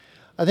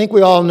I think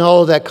we all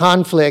know that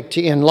conflict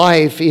in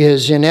life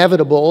is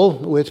inevitable.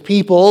 With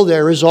people,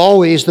 there is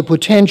always the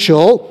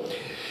potential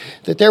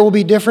that there will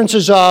be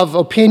differences of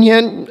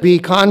opinion, be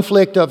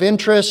conflict of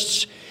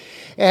interests,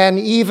 and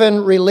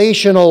even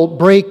relational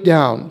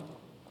breakdown.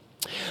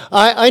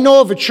 I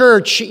know of a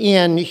church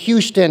in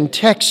Houston,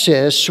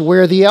 Texas,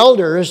 where the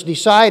elders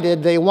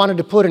decided they wanted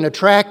to put an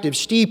attractive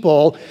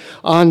steeple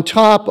on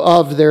top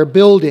of their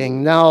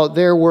building. Now,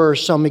 there were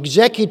some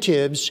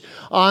executives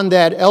on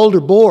that elder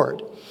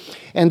board,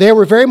 and they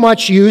were very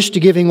much used to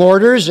giving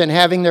orders and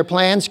having their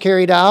plans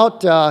carried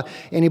out.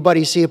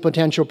 Anybody see a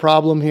potential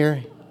problem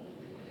here?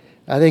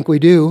 I think we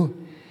do.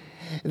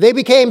 They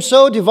became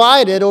so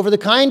divided over the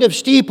kind of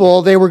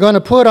steeple they were going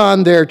to put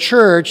on their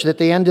church that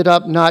they ended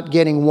up not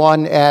getting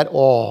one at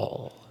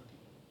all.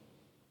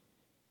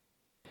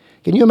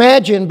 Can you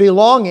imagine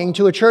belonging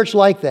to a church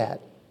like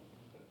that?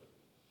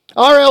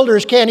 Our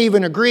elders can't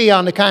even agree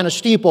on the kind of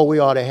steeple we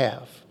ought to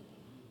have.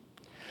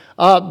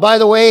 By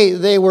the way,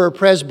 they were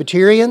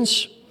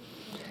Presbyterians.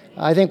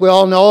 I think we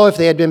all know if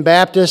they had been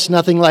Baptists,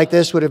 nothing like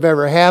this would have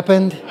ever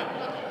happened.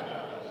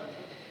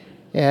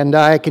 And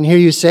I can hear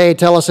you say,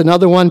 tell us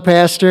another one,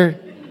 Pastor.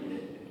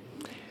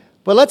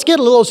 But let's get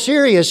a little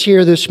serious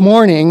here this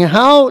morning.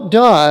 How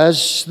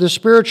does the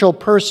spiritual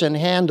person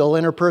handle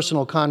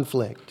interpersonal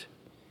conflict?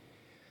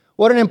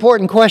 What an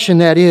important question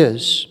that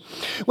is.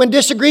 When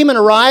disagreement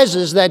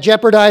arises that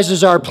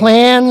jeopardizes our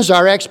plans,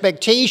 our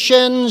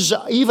expectations,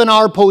 even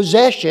our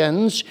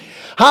possessions,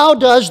 how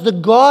does the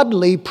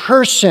godly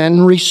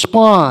person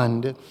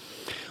respond?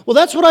 Well,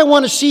 that's what I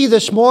want to see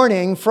this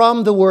morning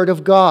from the Word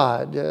of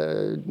God.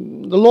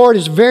 The Lord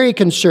is very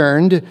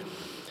concerned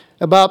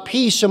about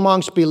peace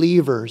amongst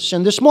believers.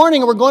 And this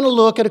morning we're going to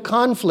look at a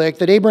conflict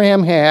that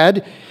Abraham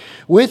had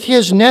with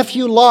his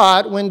nephew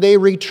Lot when they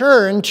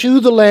returned to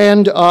the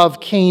land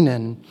of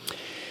Canaan.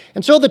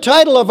 And so the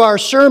title of our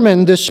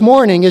sermon this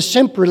morning is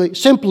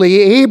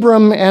simply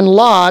Abram and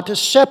Lot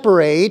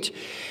Separate.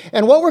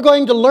 And what we're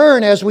going to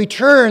learn as we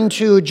turn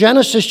to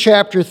Genesis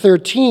chapter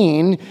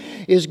 13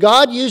 is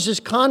God uses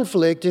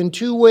conflict in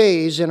two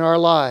ways in our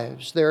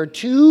lives. There are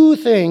two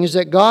things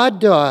that God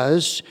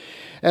does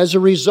as a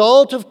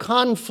result of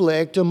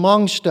conflict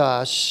amongst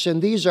us,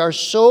 and these are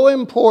so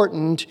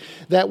important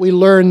that we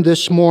learn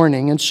this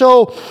morning. And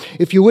so,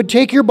 if you would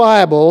take your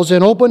Bibles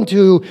and open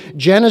to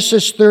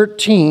Genesis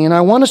 13,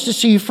 I want us to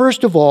see,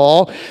 first of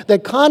all,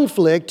 that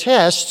conflict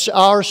tests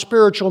our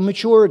spiritual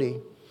maturity.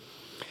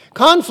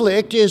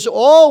 Conflict is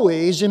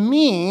always a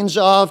means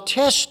of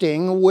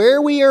testing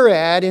where we are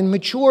at in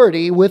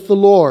maturity with the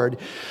Lord.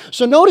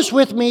 So notice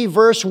with me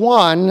verse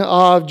 1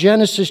 of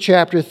Genesis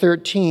chapter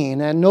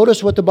 13, and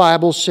notice what the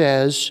Bible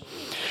says.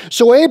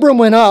 So Abram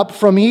went up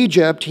from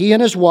Egypt, he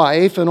and his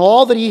wife, and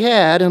all that he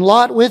had, and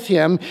Lot with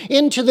him,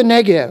 into the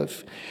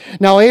Negev.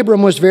 Now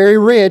Abram was very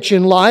rich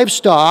in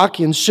livestock,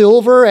 in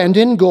silver, and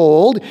in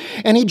gold,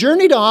 and he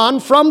journeyed on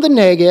from the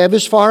Negev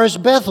as far as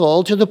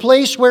Bethel to the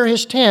place where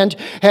his tent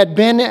had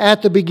been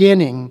at the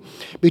beginning,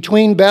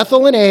 between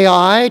Bethel and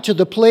Ai, to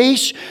the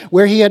place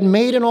where he had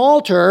made an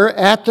altar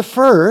at the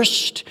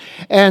first,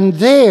 and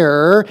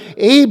there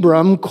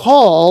Abram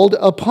called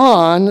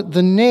upon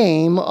the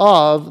name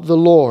of the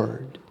Lord.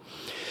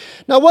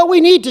 Now, what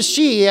we need to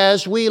see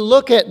as we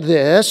look at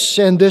this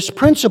and this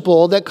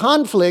principle that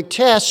conflict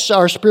tests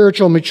our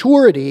spiritual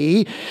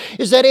maturity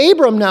is that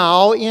Abram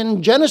now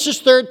in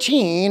Genesis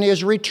 13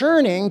 is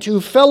returning to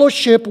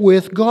fellowship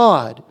with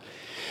God.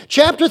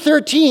 Chapter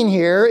 13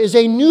 here is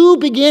a new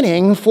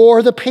beginning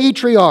for the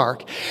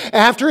patriarch.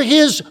 After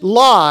his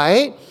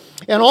lie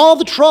and all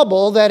the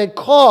trouble that it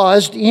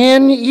caused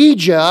in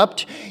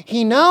Egypt,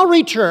 he now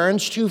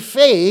returns to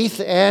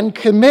faith and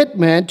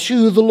commitment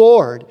to the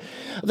Lord.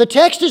 The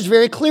text is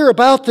very clear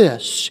about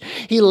this.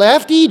 He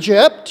left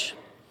Egypt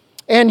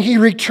and he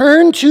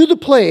returned to the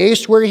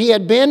place where he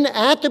had been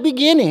at the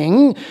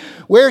beginning,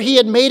 where he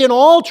had made an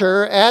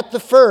altar at the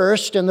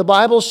first, and the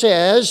Bible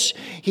says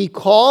he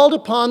called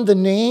upon the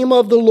name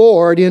of the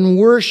Lord in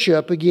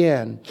worship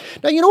again.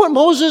 Now, you know what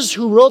Moses,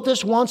 who wrote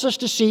this, wants us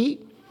to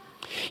see?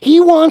 He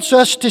wants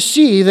us to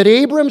see that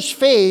Abram's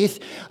faith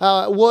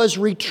was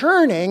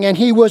returning and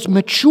he was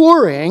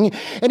maturing,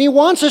 and he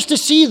wants us to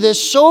see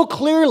this so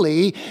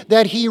clearly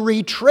that he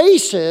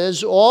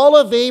retraces all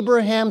of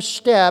Abraham's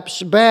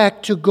steps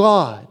back to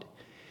God.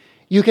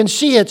 You can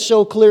see it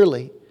so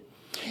clearly.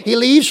 He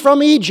leaves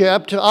from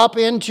Egypt up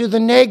into the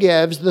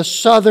Negev, the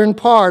southern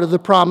part of the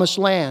Promised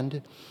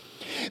Land.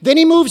 Then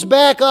he moves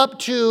back up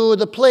to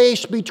the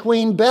place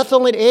between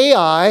Bethel and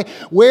Ai,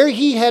 where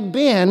he had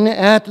been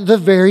at the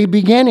very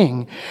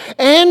beginning,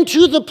 and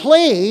to the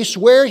place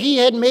where he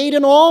had made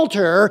an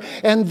altar,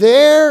 and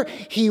there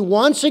he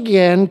once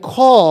again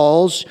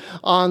calls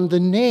on the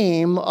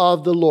name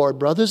of the Lord.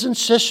 Brothers and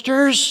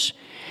sisters,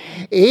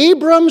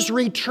 Abram's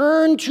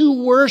return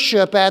to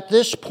worship at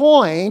this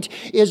point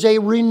is a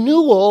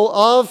renewal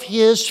of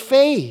his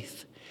faith.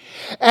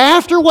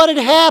 After what had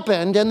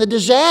happened and the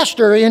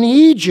disaster in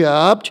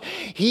Egypt,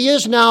 he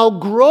is now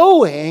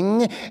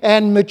growing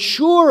and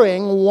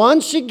maturing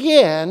once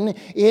again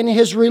in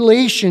his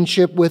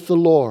relationship with the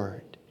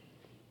Lord.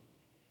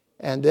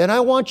 And then I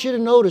want you to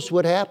notice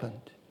what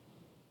happened.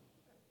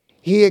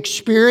 He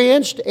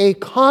experienced a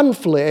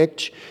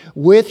conflict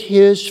with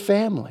his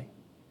family.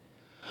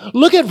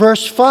 Look at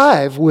verse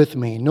 5 with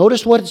me.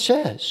 Notice what it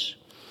says.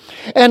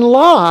 And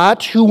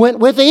Lot, who went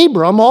with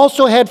Abram,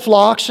 also had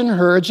flocks and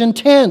herds and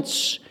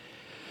tents,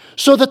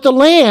 so that the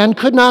land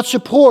could not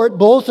support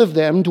both of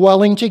them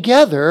dwelling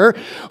together,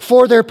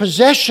 for their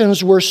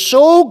possessions were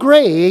so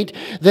great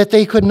that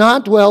they could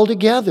not dwell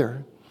together.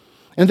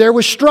 And there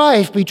was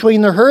strife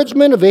between the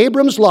herdsmen of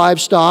Abram's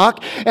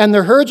livestock and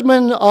the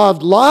herdsmen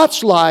of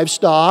Lot's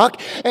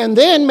livestock. And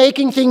then,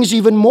 making things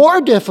even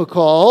more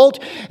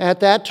difficult,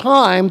 at that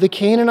time the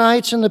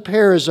Canaanites and the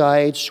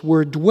Perizzites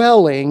were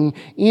dwelling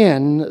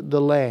in the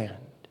land.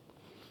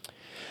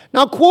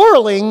 Now,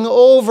 quarreling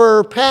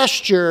over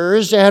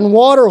pastures and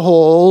water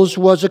holes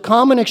was a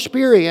common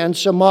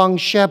experience among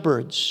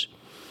shepherds.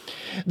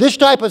 This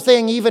type of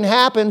thing even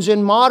happens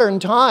in modern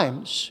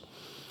times.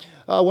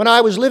 When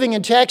I was living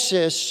in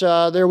Texas,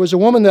 there was a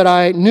woman that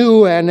I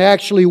knew and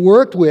actually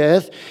worked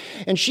with,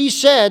 and she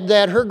said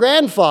that her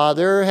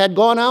grandfather had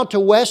gone out to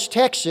West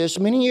Texas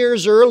many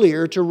years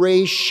earlier to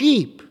raise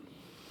sheep.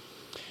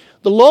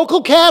 The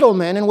local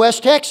cattlemen in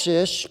West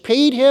Texas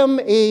paid him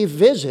a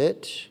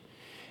visit,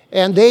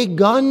 and they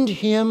gunned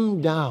him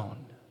down.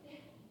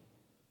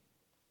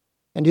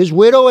 And his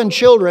widow and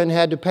children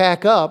had to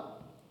pack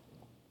up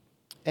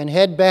and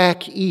head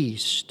back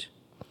east.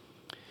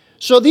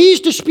 So these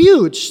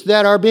disputes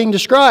that are being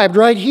described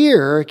right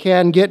here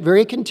can get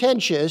very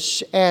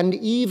contentious and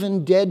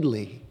even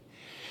deadly.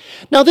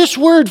 Now, this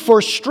word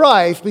for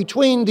strife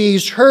between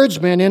these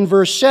herdsmen in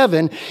verse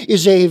 7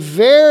 is a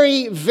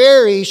very,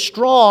 very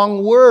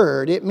strong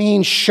word. It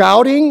means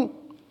shouting,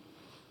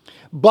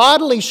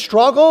 bodily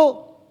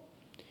struggle.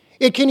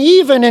 It can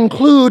even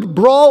include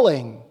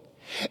brawling.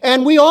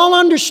 And we all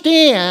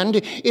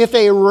understand if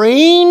a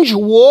range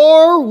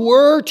war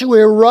were to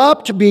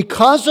erupt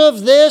because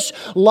of this,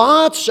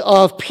 lots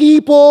of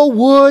people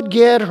would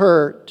get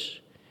hurt.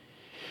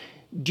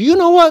 Do you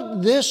know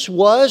what this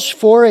was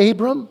for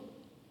Abram?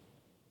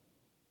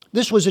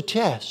 This was a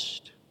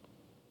test.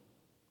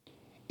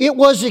 It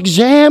was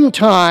exam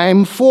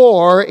time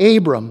for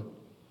Abram.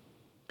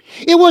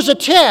 It was a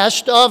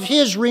test of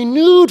his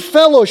renewed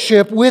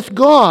fellowship with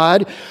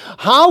God.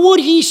 How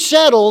would he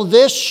settle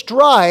this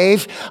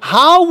strife?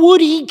 How would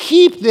he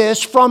keep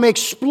this from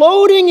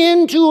exploding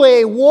into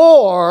a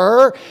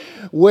war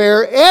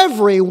where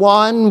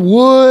everyone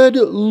would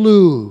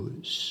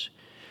lose?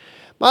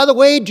 By the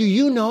way, do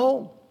you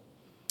know,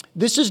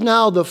 this is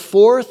now the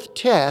fourth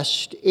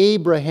test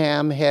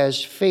Abraham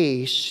has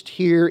faced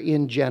here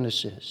in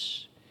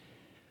Genesis.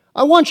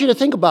 I want you to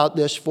think about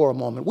this for a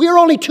moment. We are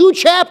only 2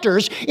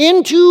 chapters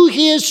into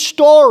his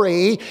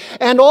story,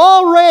 and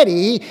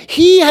already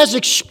he has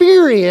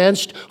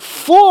experienced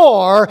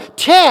 4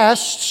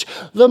 tests,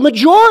 the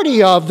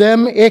majority of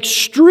them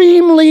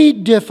extremely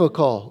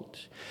difficult.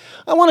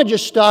 I want to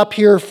just stop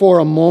here for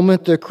a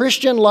moment. The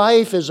Christian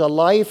life is a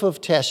life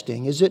of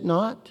testing, is it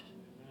not?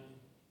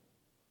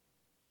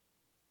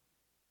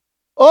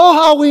 Oh,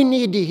 how we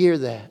need to hear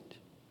that.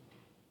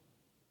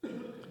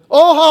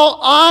 Oh, how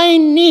I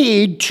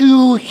need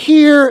to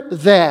hear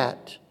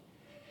that.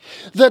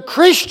 The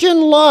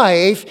Christian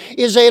life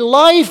is a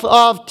life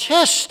of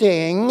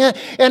testing,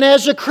 and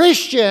as a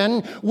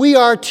Christian, we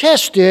are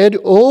tested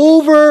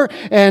over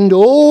and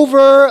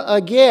over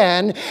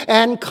again,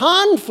 and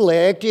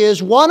conflict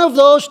is one of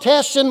those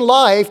tests in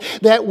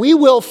life that we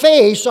will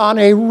face on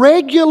a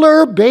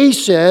regular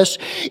basis.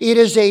 It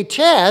is a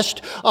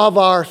test of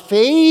our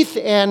faith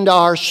and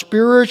our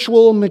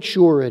spiritual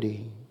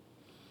maturity.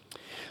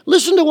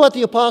 Listen to what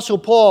the Apostle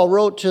Paul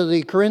wrote to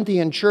the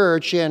Corinthian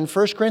church in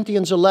 1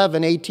 Corinthians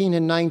 11, 18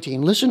 and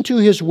 19. Listen to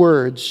his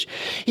words.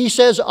 He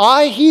says,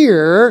 I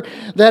hear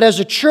that as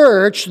a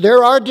church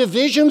there are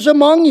divisions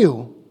among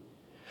you.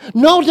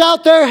 No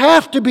doubt there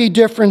have to be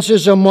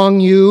differences among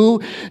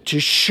you to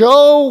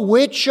show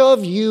which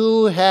of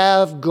you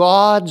have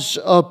God's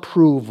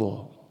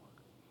approval.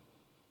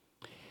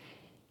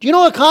 Do you know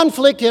what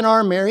conflict in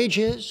our marriage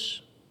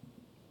is?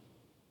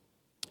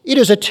 It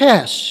is a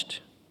test.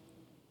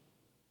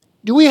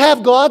 Do we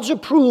have God's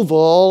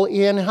approval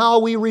in how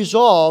we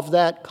resolve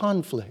that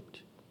conflict?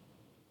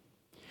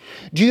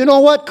 Do you know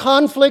what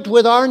conflict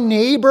with our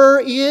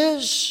neighbor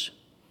is?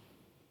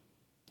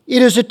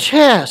 It is a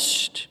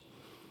test.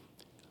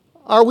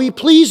 Are we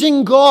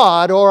pleasing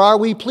God or are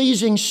we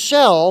pleasing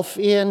self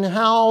in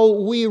how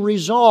we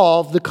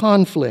resolve the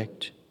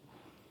conflict?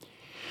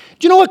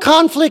 Do you know what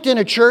conflict in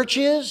a church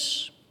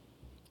is?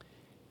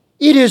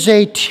 It is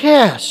a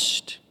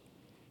test.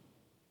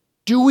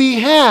 Do we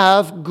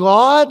have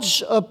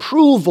God's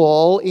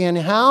approval in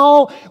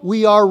how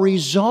we are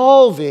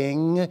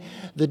resolving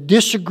the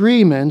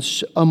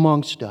disagreements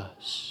amongst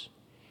us?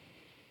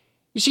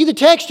 You see, the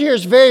text here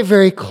is very,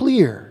 very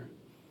clear.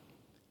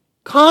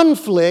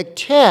 Conflict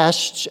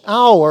tests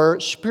our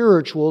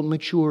spiritual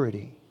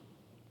maturity.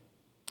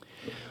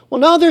 Well,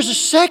 now there's a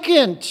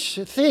second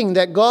thing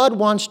that God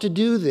wants to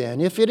do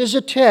then. If it is a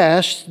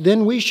test,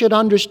 then we should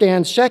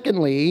understand,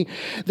 secondly,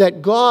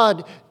 that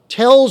God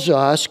tells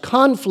us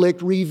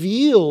conflict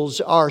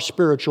reveals our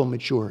spiritual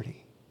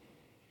maturity.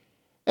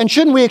 And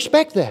shouldn't we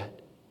expect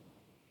that?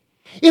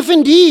 If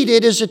indeed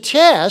it is a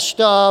test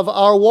of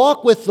our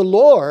walk with the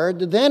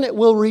Lord, then it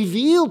will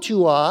reveal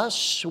to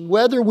us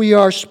whether we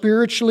are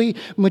spiritually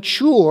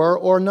mature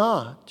or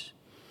not.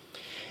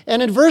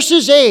 And in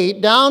verses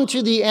 8 down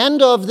to the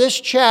end of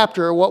this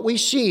chapter, what we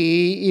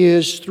see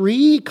is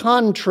three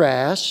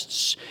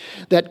contrasts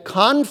that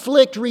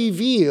conflict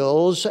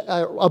reveals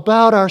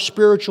about our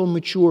spiritual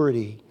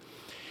maturity.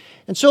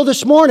 And so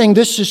this morning,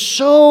 this is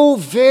so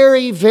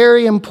very,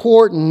 very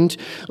important.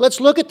 Let's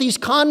look at these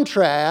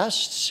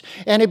contrasts,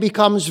 and it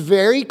becomes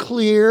very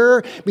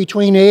clear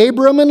between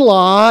Abram and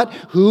Lot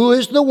who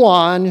is the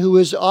one who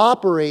is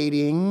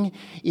operating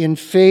in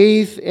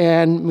faith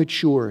and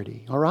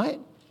maturity. All right?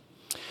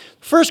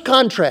 First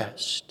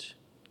contrast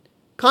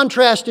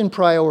in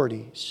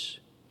priorities.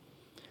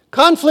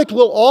 Conflict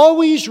will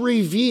always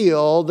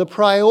reveal the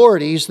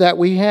priorities that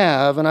we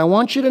have, and I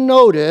want you to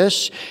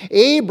notice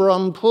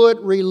Abram put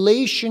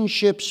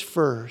relationships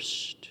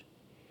first.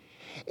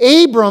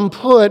 Abram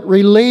put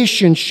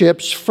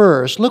relationships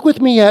first. Look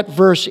with me at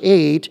verse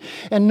 8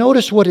 and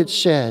notice what it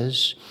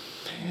says.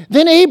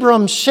 Then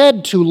Abram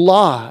said to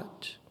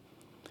Lot,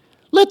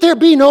 "Let there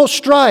be no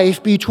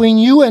strife between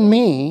you and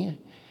me,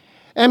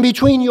 and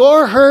between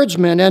your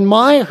herdsmen and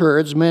my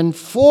herdsmen,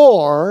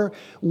 for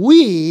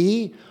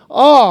we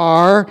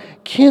are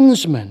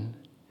kinsmen."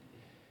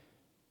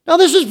 Now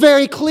this is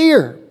very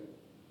clear.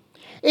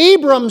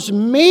 Abram's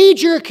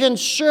major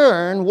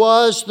concern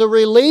was the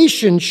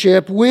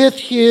relationship with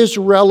his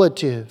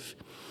relative.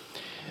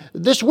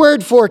 This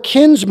word for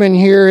kinsman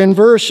here in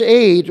verse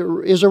 8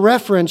 is a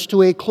reference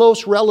to a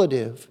close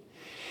relative.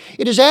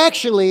 It is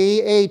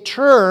actually a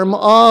term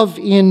of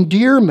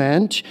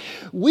endearment.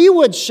 We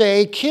would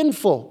say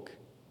kinfolk.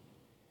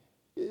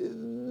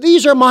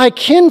 These are my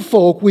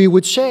kinfolk, we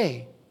would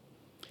say.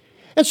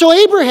 And so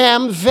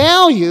Abraham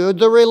valued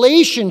the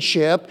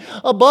relationship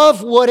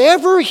above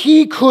whatever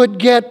he could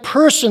get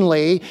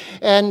personally,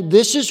 and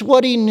this is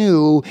what he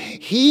knew.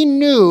 He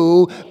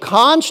knew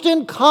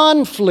constant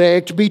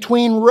conflict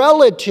between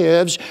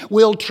relatives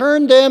will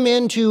turn them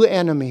into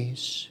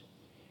enemies.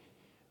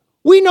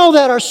 We know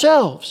that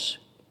ourselves.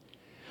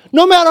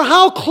 No matter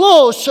how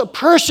close a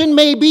person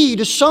may be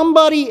to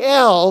somebody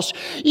else,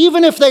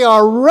 even if they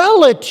are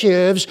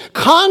relatives,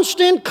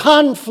 constant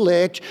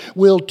conflict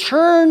will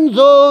turn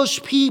those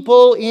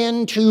people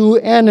into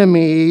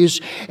enemies.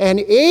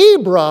 And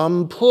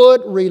Abram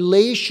put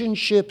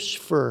relationships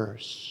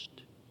first.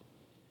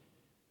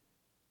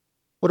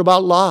 What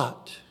about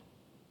Lot?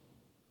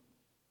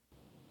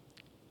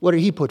 What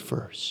did he put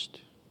first?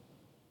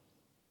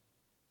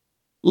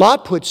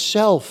 Lot put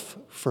self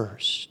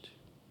first.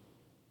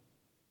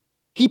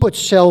 He put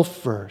self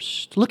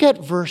first. Look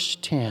at verse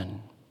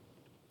 10.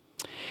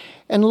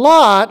 And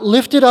Lot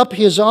lifted up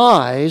his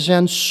eyes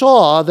and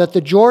saw that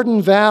the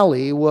Jordan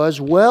Valley was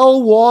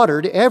well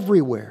watered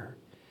everywhere.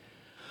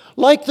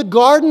 Like the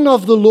garden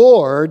of the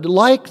Lord,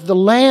 like the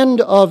land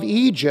of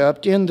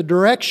Egypt in the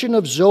direction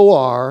of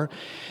Zoar,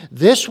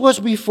 this was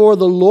before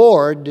the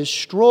Lord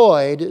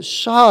destroyed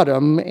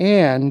Sodom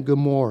and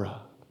Gomorrah.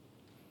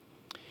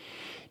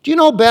 Do you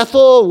know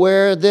Bethel,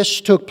 where this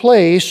took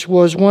place,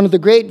 was one of the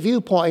great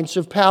viewpoints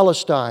of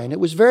Palestine. It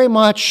was very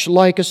much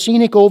like a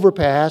scenic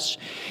overpass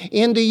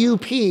in the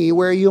UP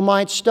where you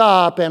might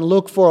stop and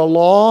look for a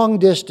long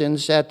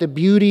distance at the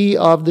beauty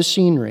of the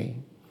scenery.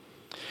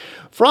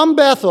 From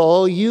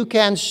Bethel, you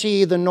can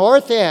see the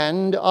north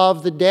end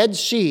of the Dead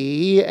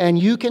Sea, and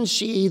you can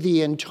see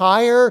the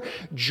entire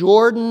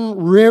Jordan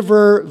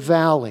River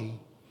Valley.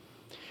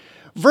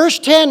 Verse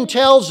 10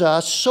 tells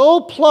us,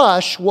 so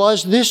plush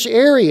was this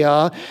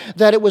area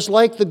that it was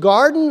like the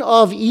Garden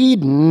of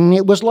Eden.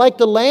 It was like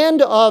the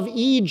land of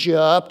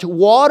Egypt,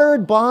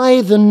 watered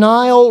by the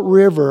Nile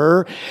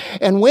River.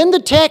 And when the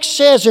text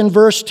says in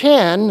verse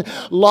 10,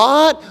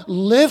 Lot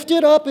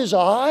lifted up his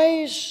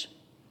eyes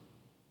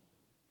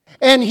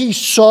and he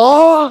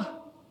saw,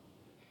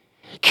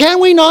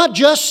 can we not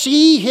just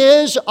see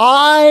his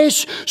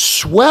eyes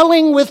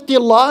swelling with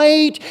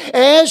delight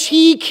as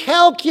he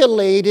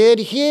calculated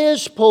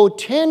his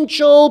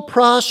potential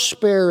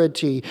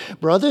prosperity?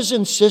 Brothers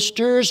and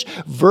sisters,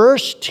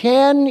 verse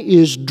 10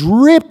 is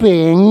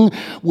dripping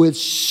with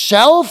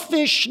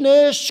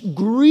selfishness,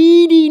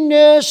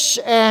 greediness,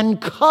 and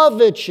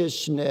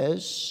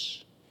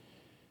covetousness.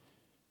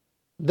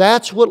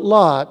 That's what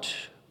Lot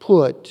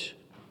put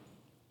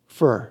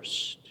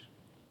first.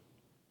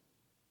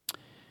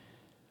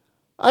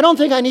 I don't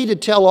think I need to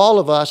tell all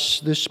of us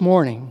this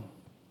morning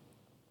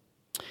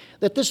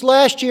that this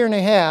last year and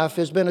a half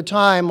has been a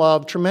time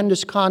of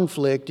tremendous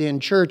conflict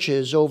in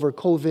churches over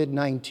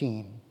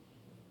COVID-19.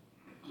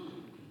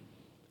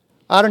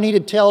 I don't need to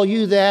tell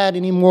you that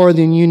any more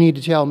than you need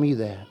to tell me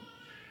that.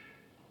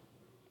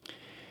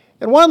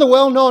 And one of the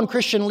well-known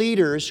Christian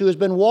leaders who has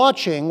been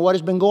watching what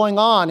has been going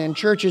on in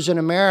churches in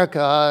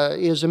America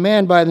is a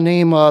man by the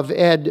name of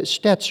Ed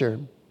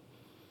Stetzer.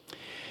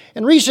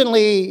 And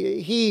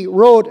recently he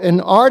wrote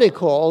an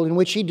article in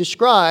which he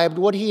described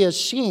what he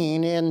has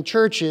seen in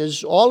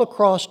churches all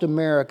across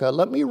America.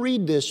 Let me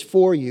read this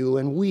for you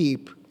and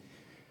weep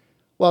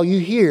while you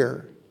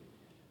hear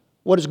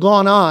what has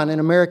gone on in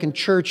American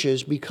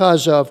churches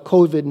because of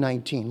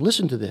COVID-19.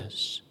 Listen to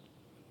this.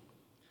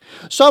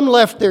 Some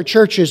left their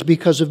churches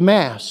because of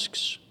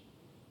masks.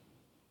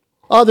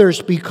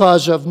 Others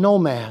because of no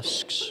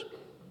masks.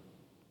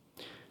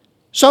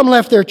 Some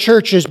left their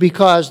churches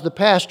because the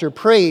pastor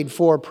prayed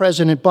for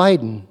President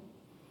Biden.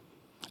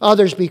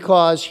 Others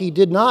because he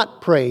did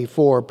not pray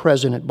for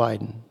President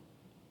Biden.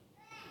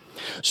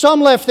 Some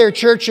left their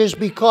churches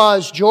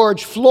because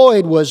George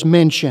Floyd was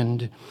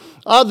mentioned.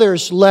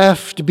 Others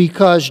left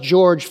because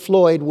George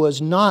Floyd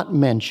was not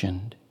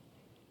mentioned.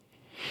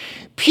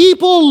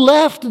 People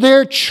left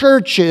their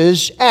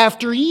churches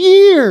after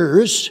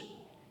years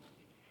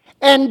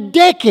and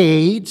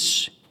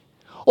decades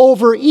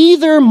over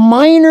either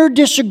minor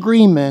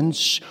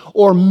disagreements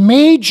or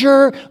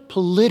major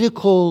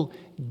political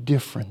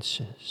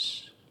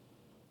differences.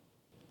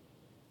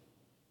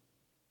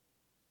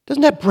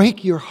 Doesn't that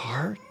break your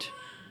heart?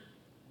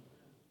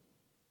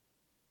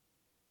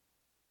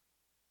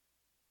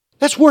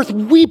 That's worth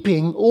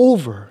weeping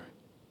over.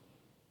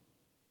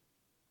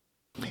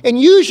 And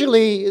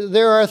usually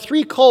there are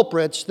three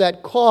culprits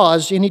that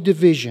cause any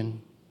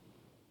division.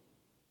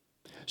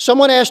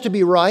 Someone has to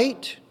be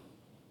right.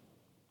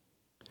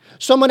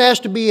 Someone has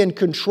to be in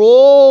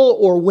control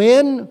or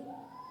win.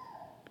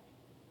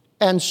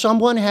 And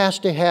someone has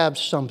to have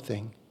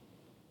something.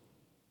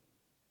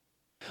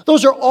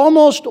 Those are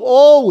almost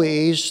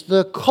always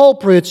the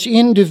culprits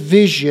in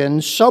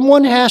division.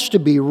 Someone has to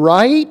be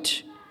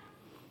right.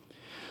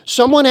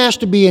 Someone has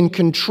to be in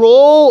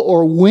control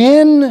or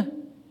win.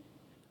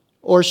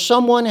 Or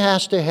someone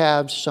has to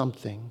have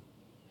something.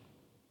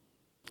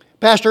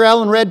 Pastor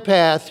Alan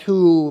Redpath,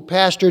 who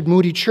pastored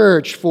Moody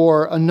Church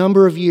for a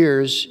number of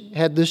years,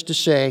 had this to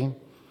say: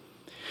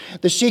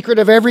 "The secret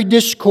of every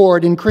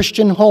discord in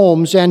Christian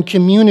homes and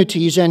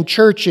communities and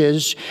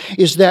churches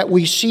is that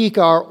we seek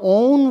our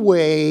own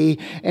way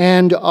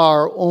and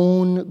our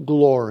own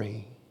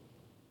glory."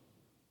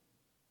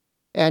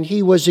 And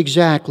he was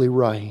exactly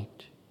right.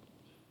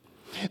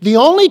 The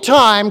only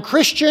time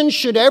Christians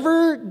should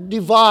ever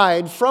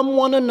divide from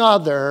one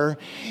another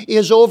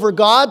is over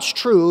God's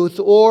truth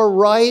or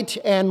right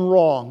and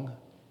wrong.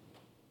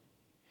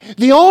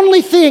 The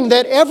only thing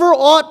that ever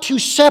ought to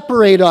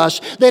separate us,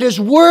 that is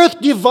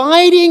worth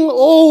dividing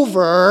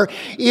over,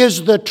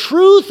 is the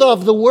truth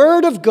of the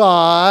Word of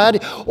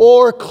God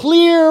or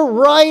clear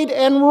right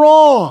and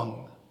wrong.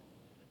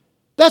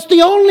 That's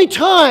the only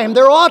time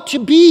there ought to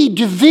be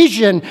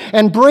division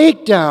and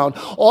breakdown.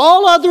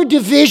 All other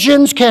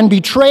divisions can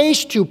be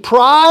traced to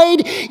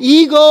pride,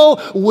 ego,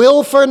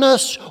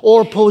 willfulness,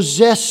 or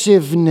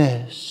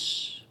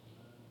possessiveness.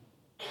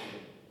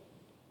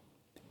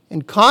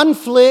 And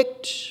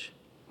conflict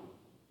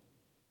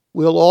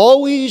will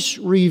always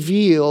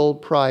reveal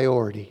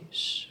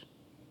priorities.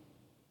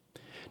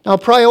 Now,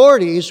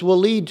 priorities will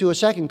lead to a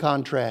second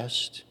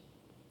contrast,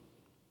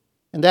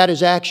 and that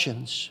is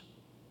actions.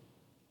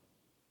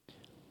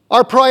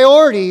 Our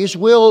priorities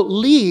will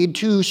lead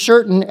to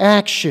certain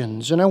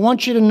actions. And I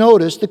want you to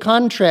notice the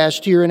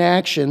contrast here in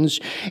actions.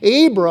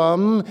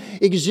 Abram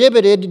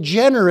exhibited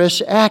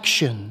generous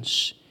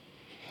actions.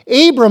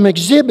 Abram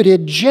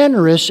exhibited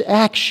generous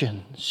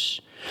actions.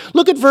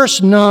 Look at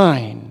verse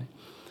 9.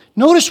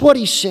 Notice what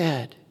he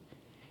said.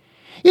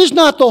 "Is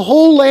not the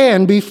whole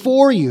land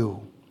before you?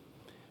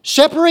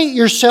 Separate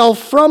yourself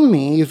from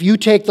me. If you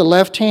take the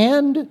left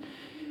hand,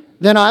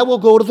 then I will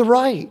go to the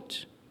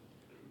right.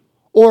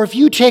 Or if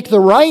you take the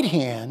right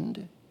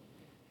hand,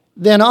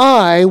 then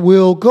I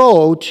will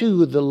go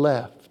to the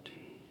left."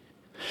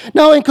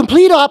 Now, in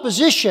complete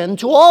opposition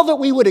to all that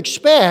we would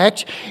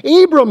expect,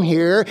 Abram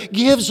here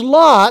gives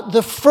Lot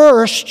the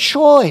first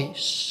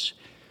choice.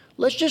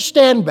 Let's just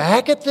stand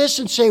back at this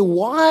and say,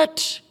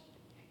 what?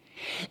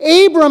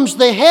 Abram's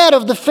the head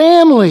of the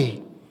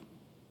family.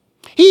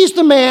 He's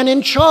the man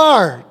in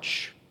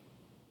charge.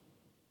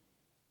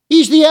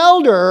 He's the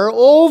elder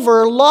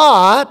over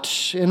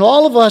Lot, and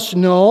all of us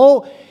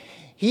know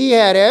he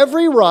had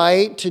every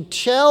right to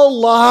tell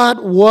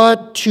Lot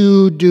what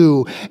to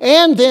do.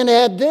 And then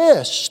add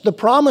this: the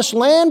promised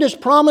land is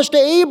promised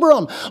to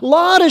Abram.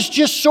 Lot is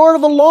just sort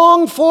of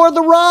along for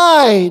the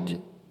ride.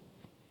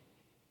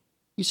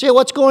 You say,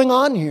 what's going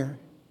on here?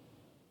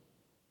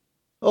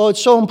 Oh,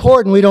 it's so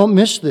important we don't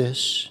miss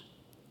this.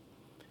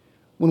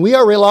 When we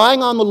are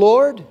relying on the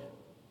Lord,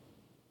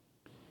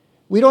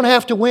 we don't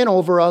have to win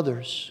over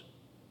others.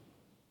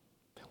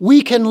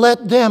 We can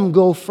let them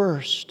go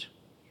first.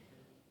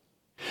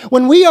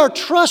 When we are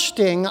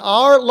trusting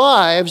our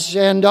lives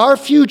and our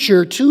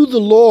future to the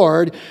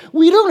Lord,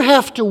 we don't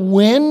have to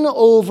win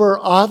over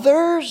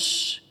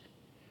others.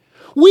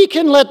 We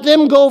can let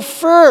them go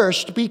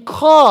first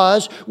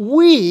because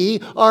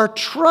we are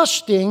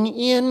trusting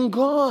in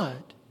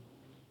God.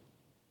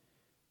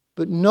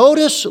 But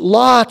notice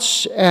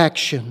Lot's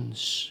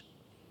actions.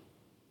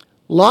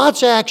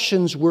 Lot's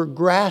actions were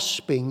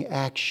grasping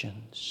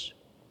actions.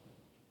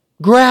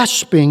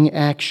 Grasping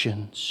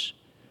actions.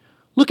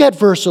 Look at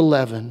verse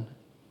 11.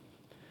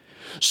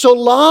 So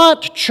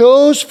Lot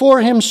chose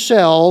for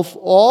himself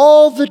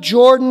all the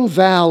Jordan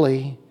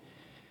Valley,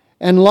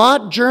 and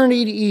Lot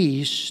journeyed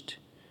east.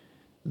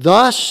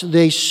 Thus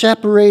they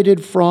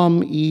separated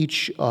from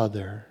each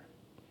other.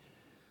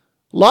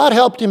 Lot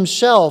helped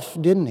himself,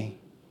 didn't he?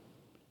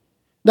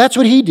 That's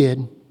what he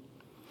did.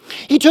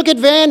 He took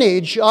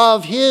advantage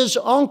of his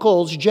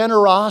uncle's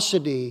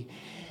generosity.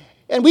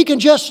 And we can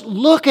just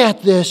look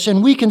at this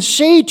and we can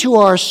say to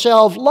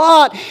ourselves,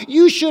 Lot,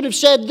 you should have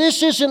said,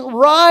 this isn't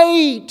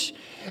right.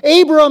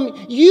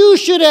 Abram, you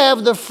should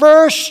have the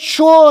first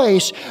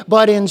choice.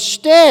 But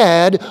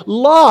instead,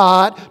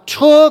 Lot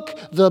took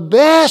the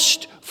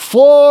best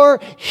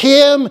for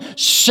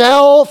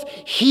himself.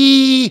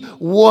 He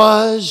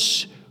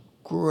was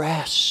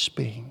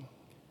grasping.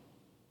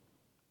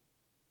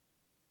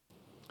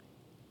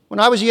 When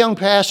I was a young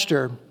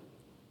pastor,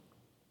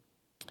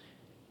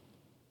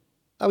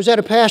 I was at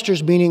a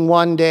pastor's meeting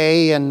one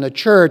day in the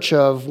church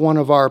of one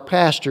of our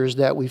pastors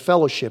that we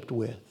fellowshipped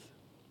with.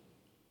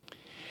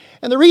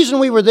 And the reason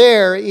we were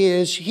there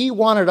is he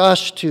wanted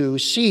us to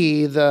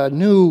see the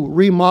new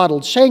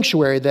remodeled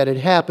sanctuary that had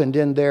happened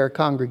in their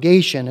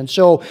congregation. And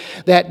so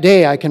that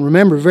day I can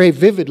remember very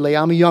vividly.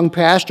 I'm a young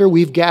pastor.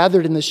 We've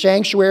gathered in the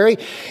sanctuary.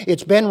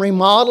 It's been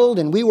remodeled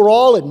and we were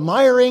all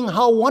admiring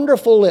how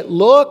wonderful it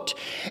looked.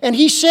 And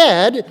he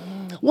said,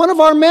 one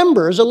of our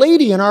members, a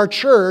lady in our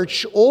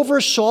church,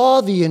 oversaw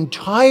the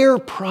entire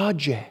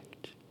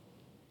project.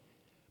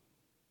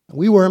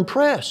 We were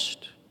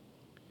impressed.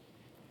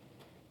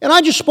 And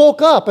I just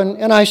spoke up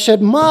and I said,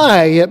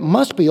 it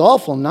must be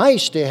awful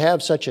nice to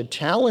have such a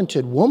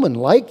talented woman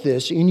like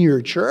this in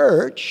your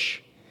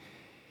church.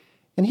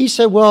 And he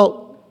said,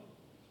 well,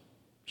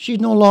 she's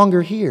no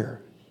longer here.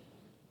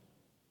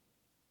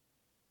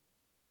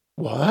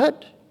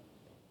 What?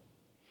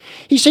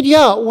 He said,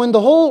 yeah, when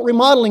the whole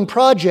remodeling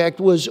project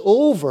was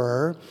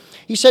over,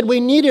 he said we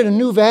needed a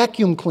new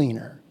vacuum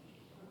cleaner.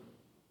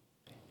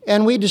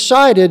 And we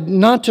decided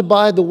not to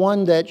buy the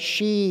one that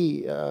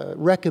she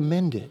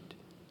recommended.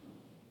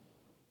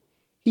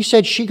 He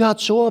said she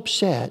got so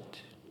upset,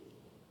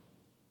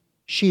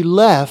 she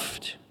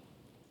left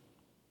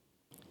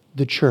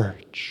the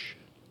church.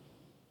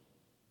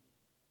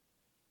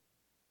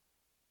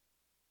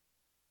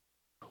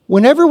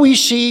 Whenever we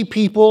see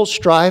people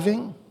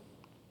striving,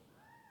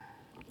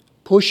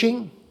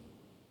 pushing,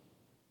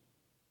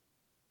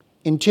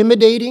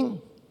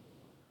 intimidating,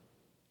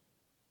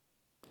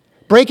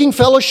 breaking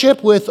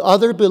fellowship with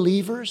other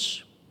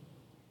believers,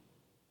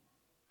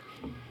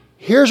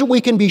 here's what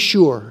we can be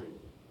sure.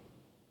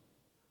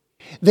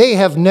 They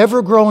have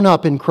never grown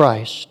up in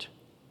Christ.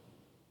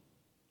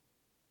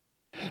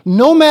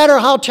 No matter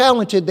how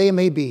talented they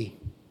may be.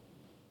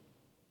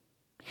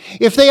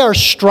 If they are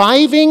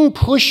striving,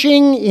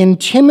 pushing,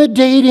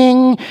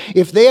 intimidating,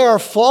 if they are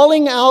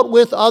falling out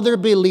with other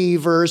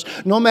believers,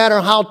 no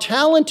matter how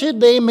talented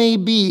they may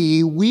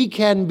be, we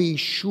can be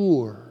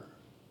sure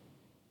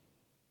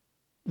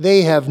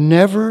they have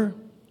never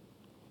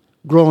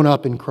grown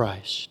up in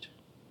Christ.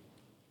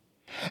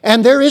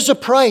 And there is a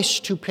price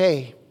to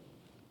pay.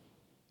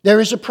 There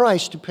is a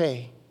price to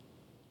pay.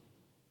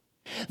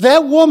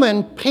 That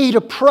woman paid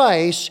a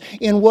price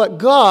in what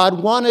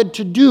God wanted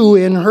to do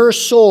in her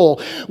soul.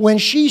 When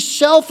she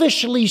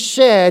selfishly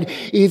said,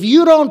 if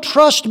you don't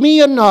trust me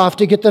enough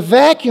to get the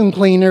vacuum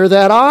cleaner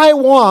that I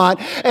want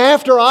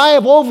after I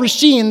have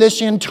overseen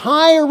this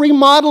entire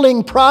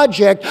remodeling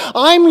project,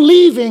 I'm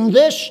leaving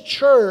this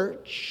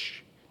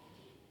church.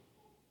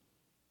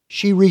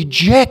 She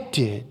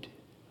rejected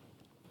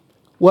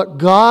what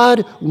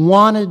God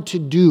wanted to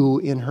do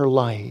in her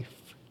life.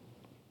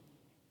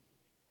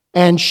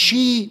 And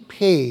she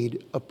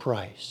paid a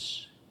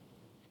price.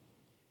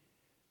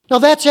 Now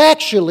that's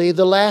actually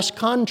the last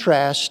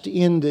contrast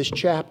in this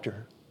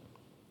chapter.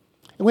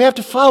 And we have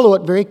to follow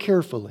it very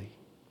carefully.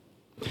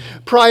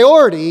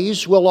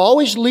 Priorities will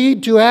always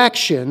lead to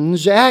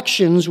actions.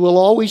 Actions will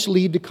always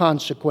lead to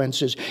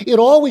consequences. It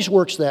always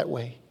works that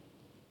way.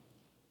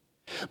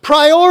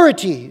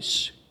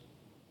 Priorities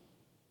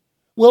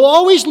will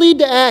always lead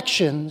to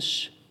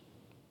actions,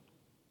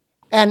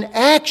 and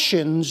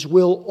actions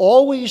will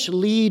always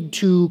lead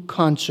to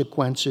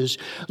consequences.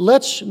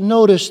 Let's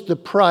notice the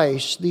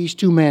price these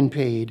two men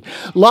paid.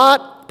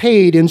 Lot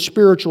paid in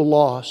spiritual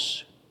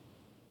loss.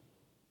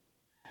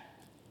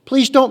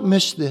 Please don't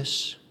miss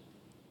this.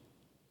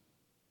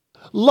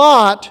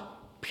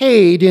 Lot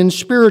paid in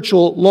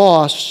spiritual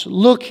loss.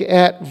 Look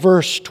at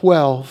verse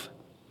 12.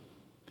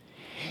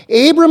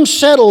 Abram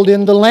settled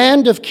in the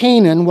land of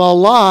Canaan, while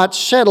Lot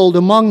settled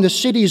among the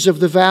cities of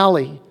the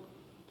valley.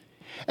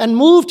 and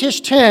moved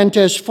his tent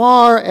as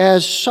far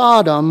as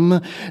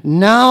Sodom.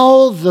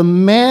 Now the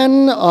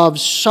men of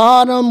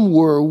Sodom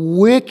were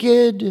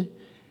wicked,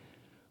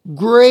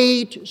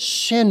 great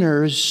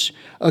sinners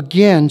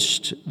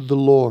against the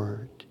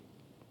Lord.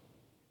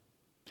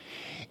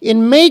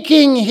 In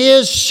making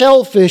his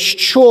selfish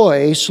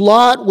choice,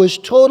 Lot was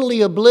totally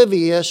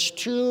oblivious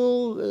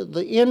to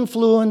the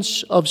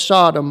influence of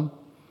Sodom.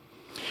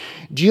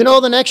 Do you know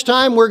the next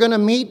time we're going to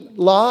meet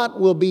Lot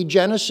will be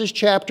Genesis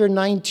chapter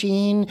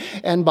 19,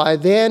 and by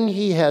then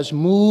he has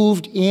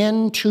moved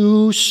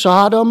into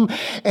Sodom?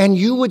 And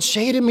you would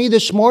say to me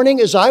this morning,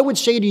 as I would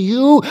say to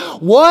you,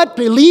 what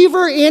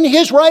believer in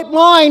his right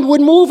mind would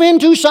move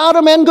into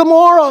Sodom and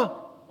Gomorrah?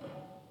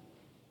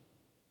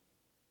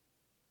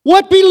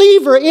 What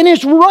believer in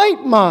his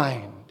right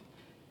mind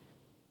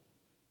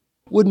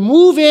would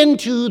move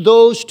into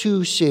those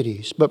two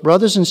cities? But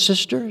brothers and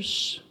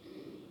sisters,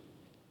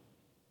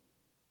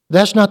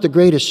 that's not the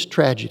greatest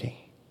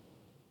tragedy.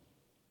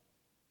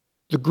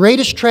 The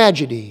greatest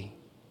tragedy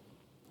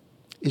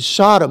is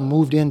Sodom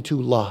moved into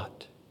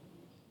Lot.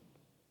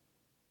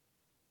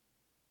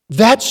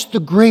 That's the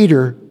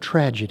greater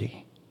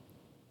tragedy.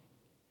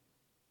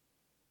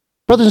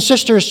 Brothers and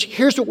sisters,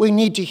 here's what we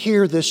need to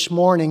hear this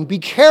morning. Be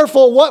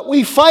careful what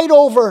we fight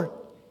over,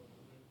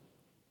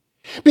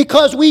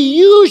 because we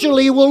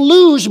usually will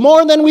lose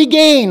more than we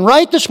gain,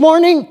 right, this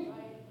morning?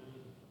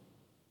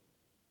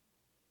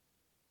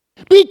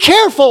 Be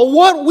careful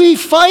what we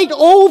fight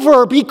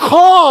over,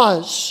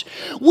 because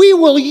we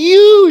will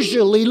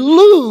usually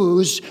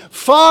lose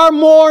far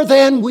more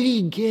than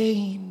we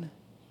gain.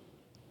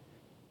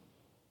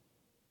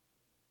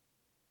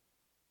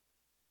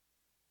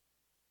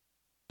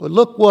 But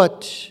look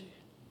what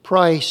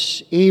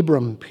price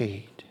Abram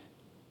paid.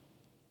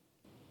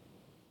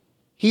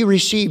 He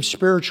received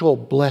spiritual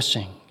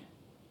blessing.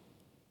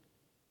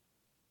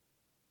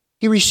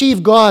 He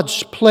received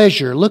God's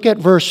pleasure. Look at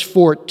verse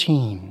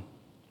 14.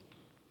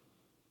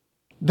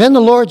 Then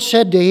the Lord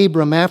said to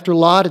Abram, after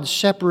Lot had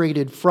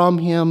separated from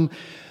him,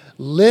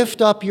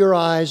 lift up your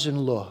eyes and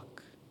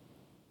look.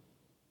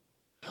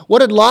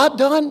 What had Lot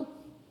done?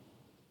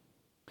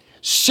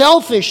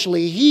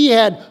 Selfishly, he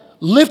had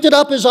lifted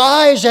up his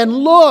eyes and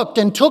looked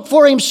and took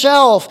for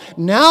himself.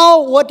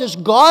 Now, what does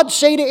God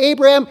say to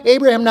Abraham?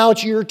 Abraham, now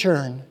it's your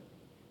turn.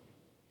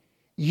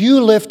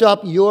 You lift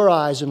up your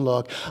eyes and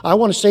look. I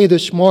want to say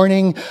this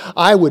morning,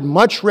 I would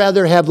much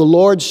rather have the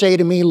Lord say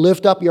to me,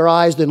 lift up your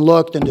eyes than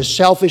look, than to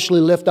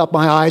selfishly lift up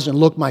my eyes and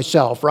look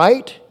myself,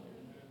 right?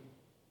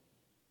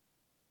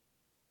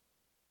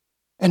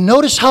 And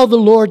notice how the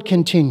Lord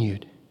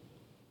continued.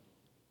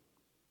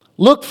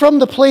 Look from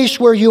the place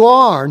where you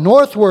are,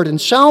 northward and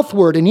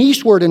southward and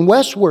eastward and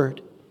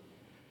westward.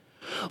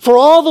 For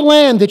all the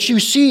land that you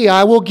see,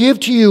 I will give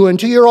to you and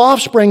to your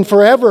offspring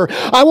forever.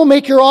 I will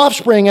make your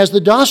offspring as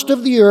the dust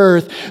of the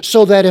earth,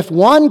 so that if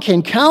one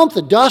can count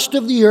the dust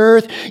of the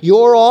earth,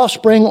 your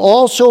offspring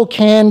also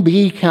can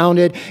be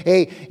counted.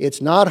 Hey,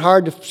 it's not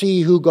hard to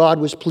see who God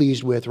was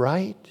pleased with,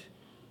 right?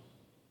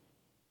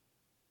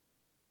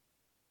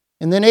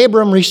 And then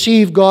Abram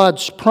received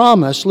God's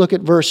promise. Look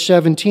at verse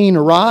 17.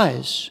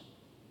 Arise,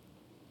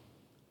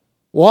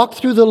 walk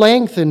through the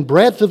length and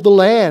breadth of the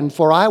land,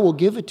 for I will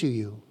give it to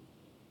you.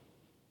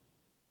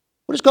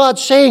 What is God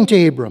saying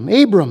to Abram?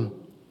 Abram,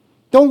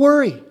 don't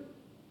worry.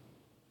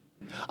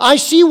 I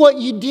see what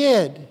you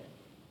did,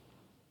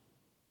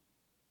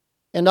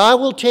 and I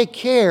will take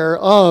care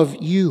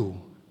of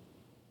you.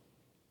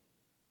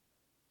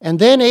 And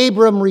then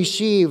Abram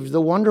received the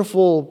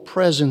wonderful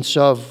presence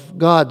of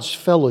God's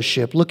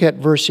fellowship. Look at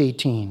verse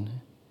 18.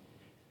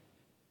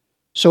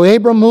 So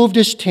Abram moved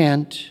his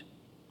tent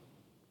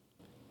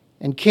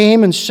and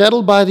came and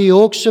settled by the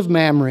oaks of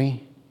Mamre,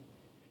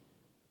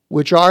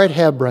 which are at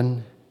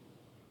Hebron.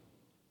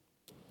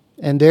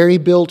 And there he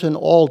built an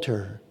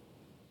altar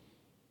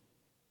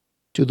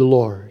to the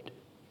Lord.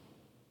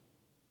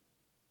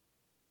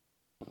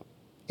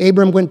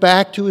 Abram went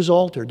back to his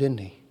altar, didn't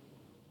he?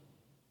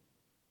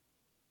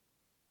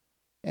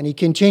 And he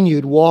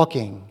continued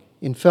walking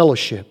in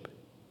fellowship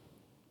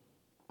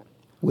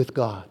with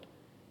God.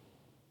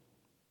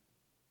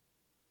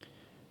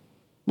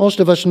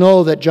 Most of us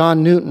know that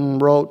John Newton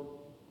wrote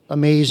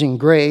Amazing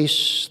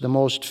Grace, the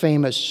most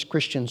famous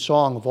Christian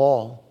song of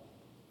all.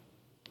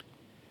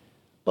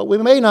 But we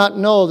may not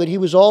know that he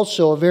was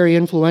also a very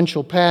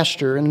influential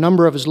pastor, and a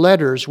number of his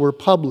letters were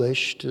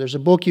published. There's a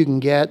book you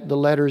can get, The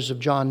Letters of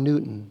John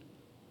Newton.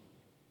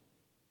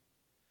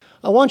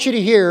 I want you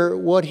to hear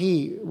what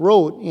he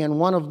wrote in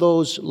one of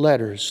those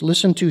letters.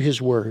 Listen to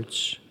his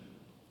words.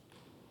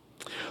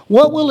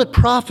 What will it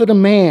profit a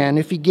man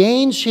if he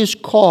gains his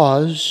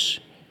cause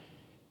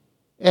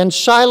and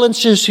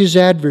silences his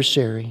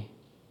adversary?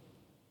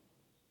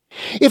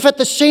 If at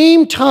the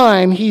same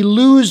time he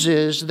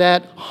loses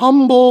that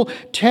humble,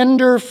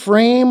 tender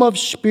frame of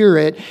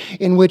spirit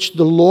in which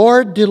the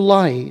Lord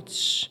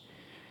delights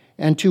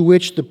and to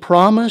which the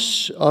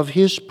promise of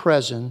his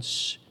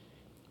presence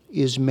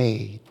is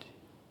made.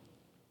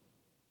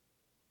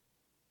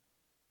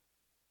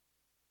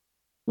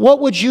 What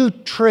would you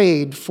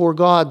trade for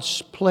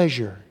God's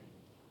pleasure,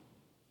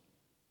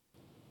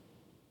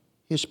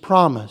 His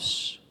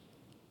promise,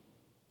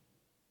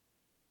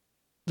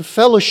 the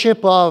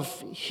fellowship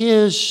of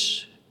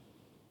His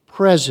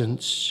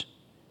presence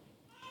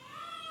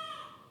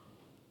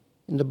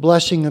in the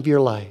blessing of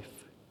your life?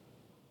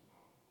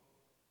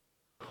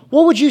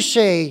 What would you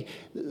say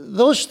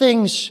those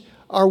things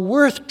are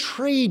worth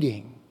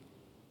trading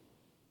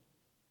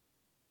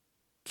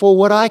for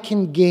what I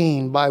can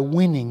gain by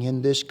winning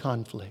in this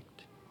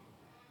conflict?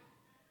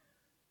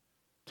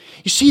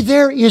 You see,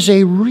 there is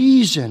a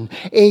reason,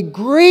 a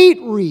great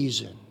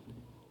reason,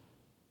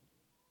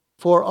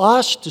 for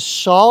us to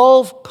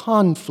solve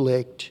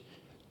conflict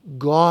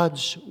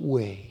God's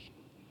way.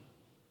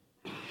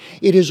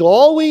 It is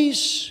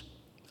always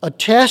a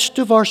test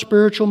of our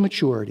spiritual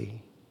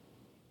maturity,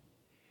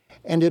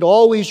 and it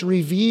always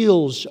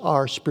reveals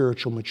our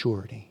spiritual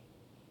maturity.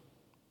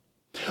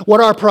 What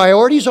our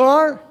priorities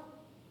are,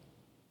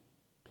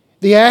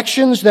 the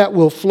actions that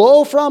will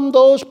flow from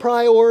those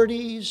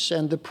priorities,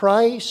 and the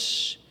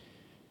price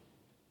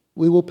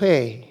we will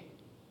pay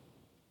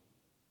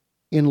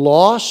in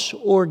loss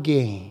or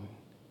gain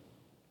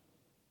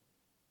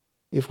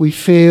if we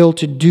fail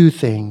to do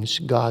things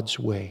God's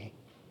way.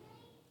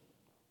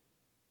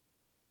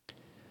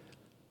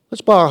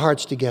 Let's bow our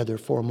hearts together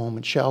for a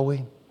moment, shall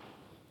we?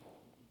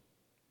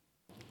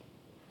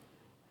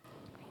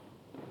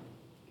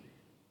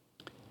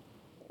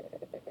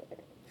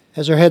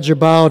 As our heads are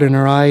bowed and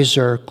our eyes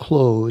are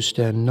closed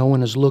and no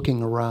one is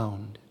looking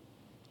around,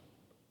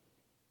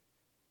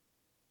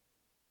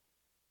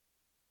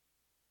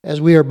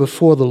 as we are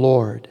before the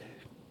Lord,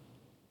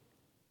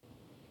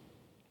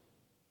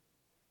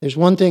 there's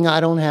one thing I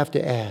don't have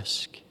to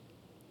ask,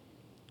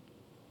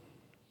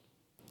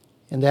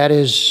 and that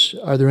is,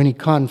 are there any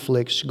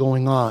conflicts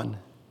going on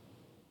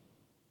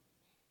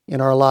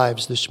in our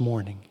lives this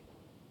morning?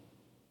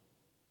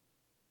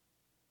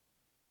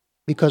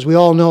 Because we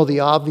all know the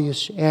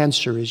obvious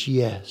answer is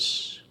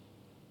yes.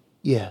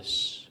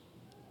 Yes.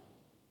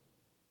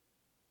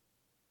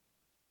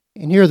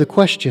 And here are the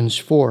questions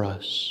for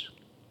us.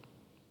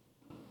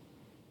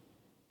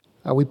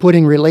 Are we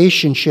putting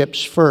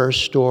relationships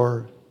first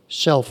or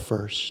self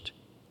first?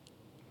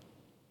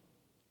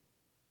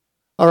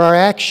 Are our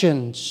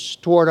actions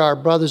toward our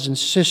brothers and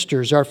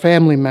sisters, our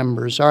family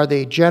members, are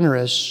they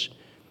generous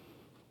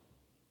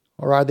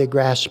or are they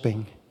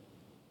grasping?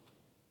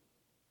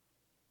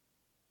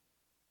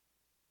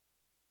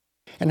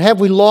 And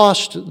have we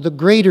lost the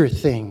greater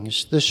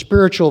things, the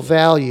spiritual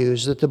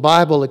values that the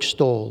Bible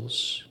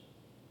extols?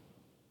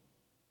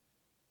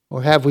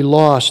 Or have we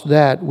lost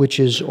that which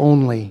is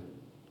only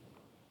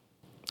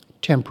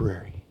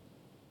temporary?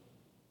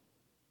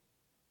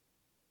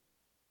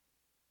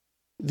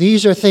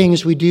 These are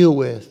things we deal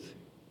with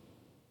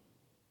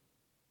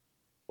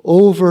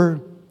over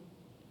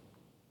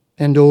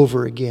and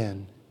over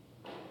again.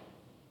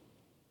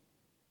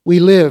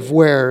 We live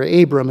where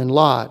Abram and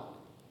Lot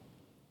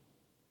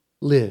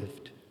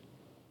lived.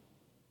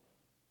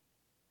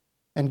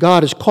 And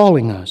God is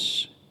calling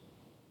us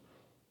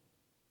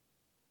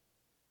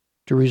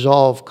to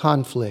resolve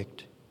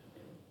conflict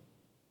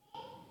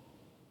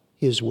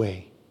His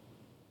way.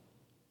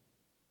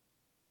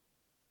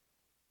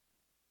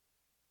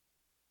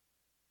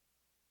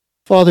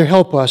 Father,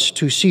 help us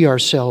to see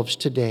ourselves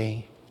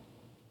today.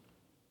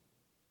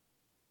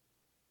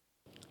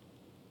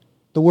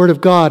 The Word of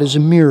God is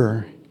a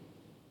mirror.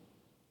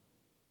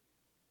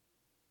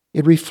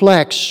 It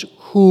reflects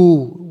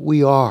who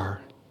we are.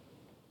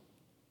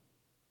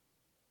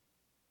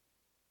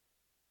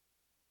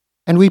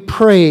 And we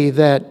pray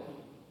that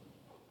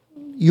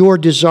your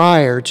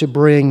desire to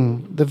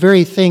bring the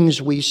very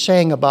things we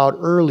sang about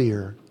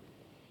earlier,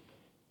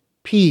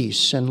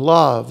 peace and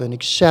love and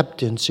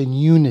acceptance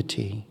and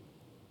unity,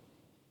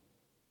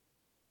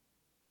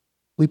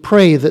 we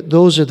pray that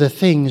those are the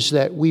things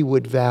that we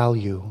would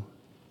value.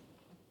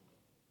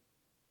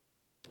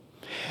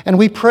 And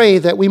we pray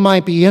that we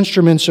might be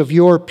instruments of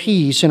your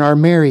peace in our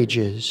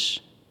marriages,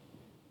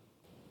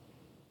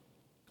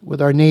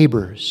 with our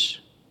neighbors,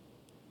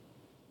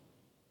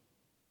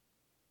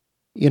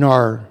 in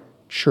our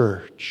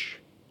church.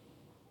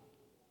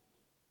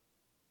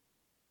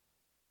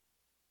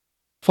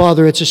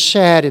 Father, it's a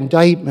sad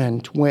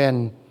indictment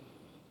when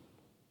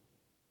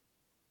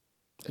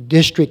a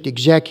district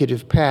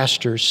executive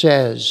pastor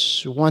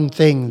says one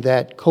thing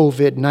that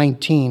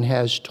COVID-19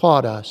 has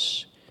taught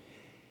us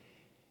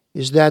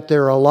is that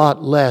there are a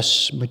lot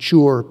less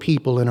mature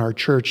people in our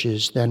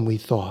churches than we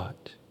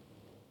thought.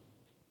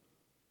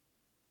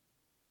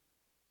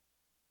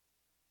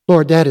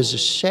 Lord, that is a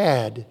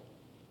sad,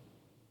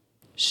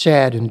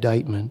 sad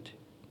indictment.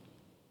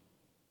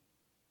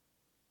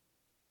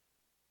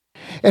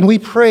 And we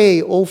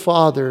pray, O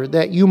Father,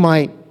 that you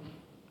might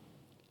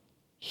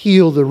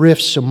heal the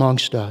rifts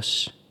amongst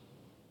us.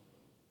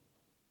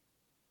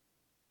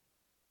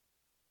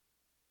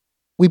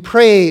 We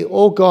pray,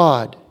 O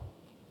God,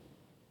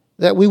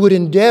 that we would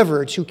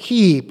endeavor to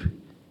keep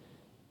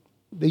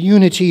the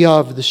unity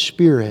of the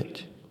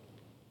Spirit.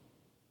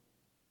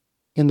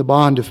 in the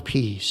bond of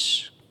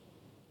peace.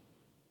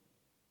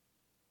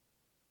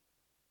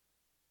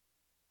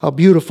 How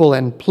beautiful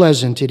and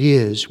pleasant it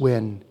is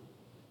when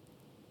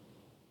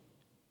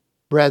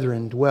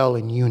brethren dwell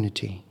in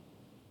unity.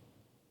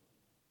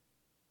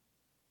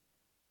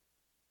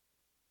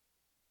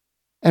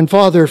 And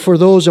Father, for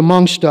those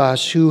amongst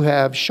us who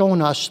have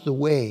shown us the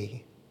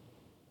way,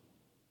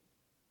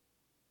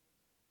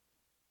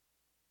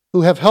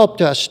 who have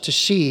helped us to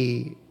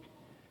see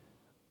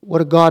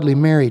what a godly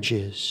marriage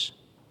is,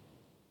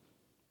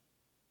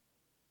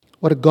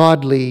 what a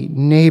godly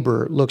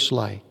neighbor looks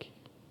like,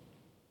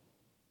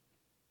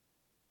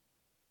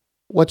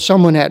 what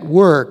someone at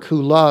work who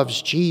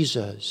loves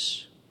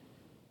Jesus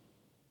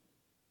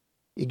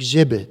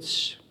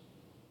exhibits,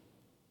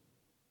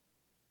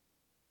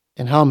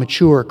 and how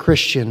mature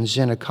Christians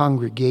in a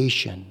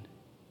congregation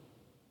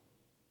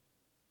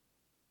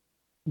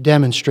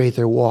demonstrate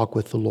their walk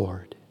with the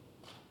Lord.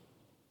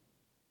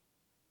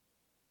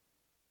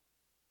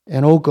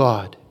 And oh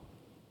God,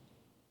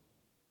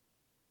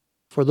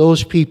 for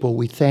those people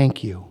we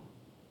thank you.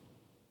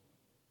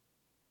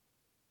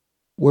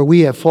 Where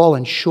we have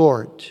fallen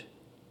short,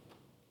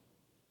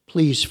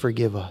 please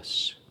forgive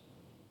us.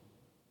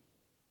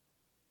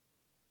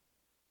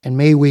 And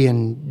may we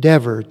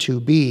endeavor to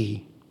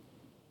be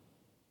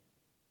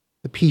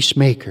the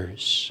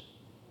peacemakers.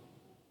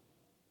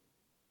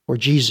 For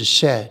Jesus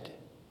said,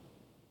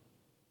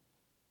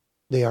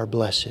 they are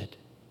blessed.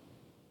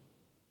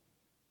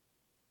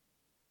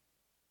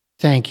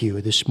 Thank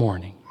you this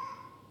morning.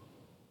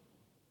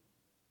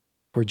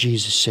 For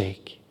Jesus'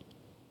 sake.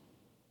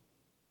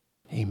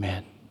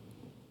 Amen.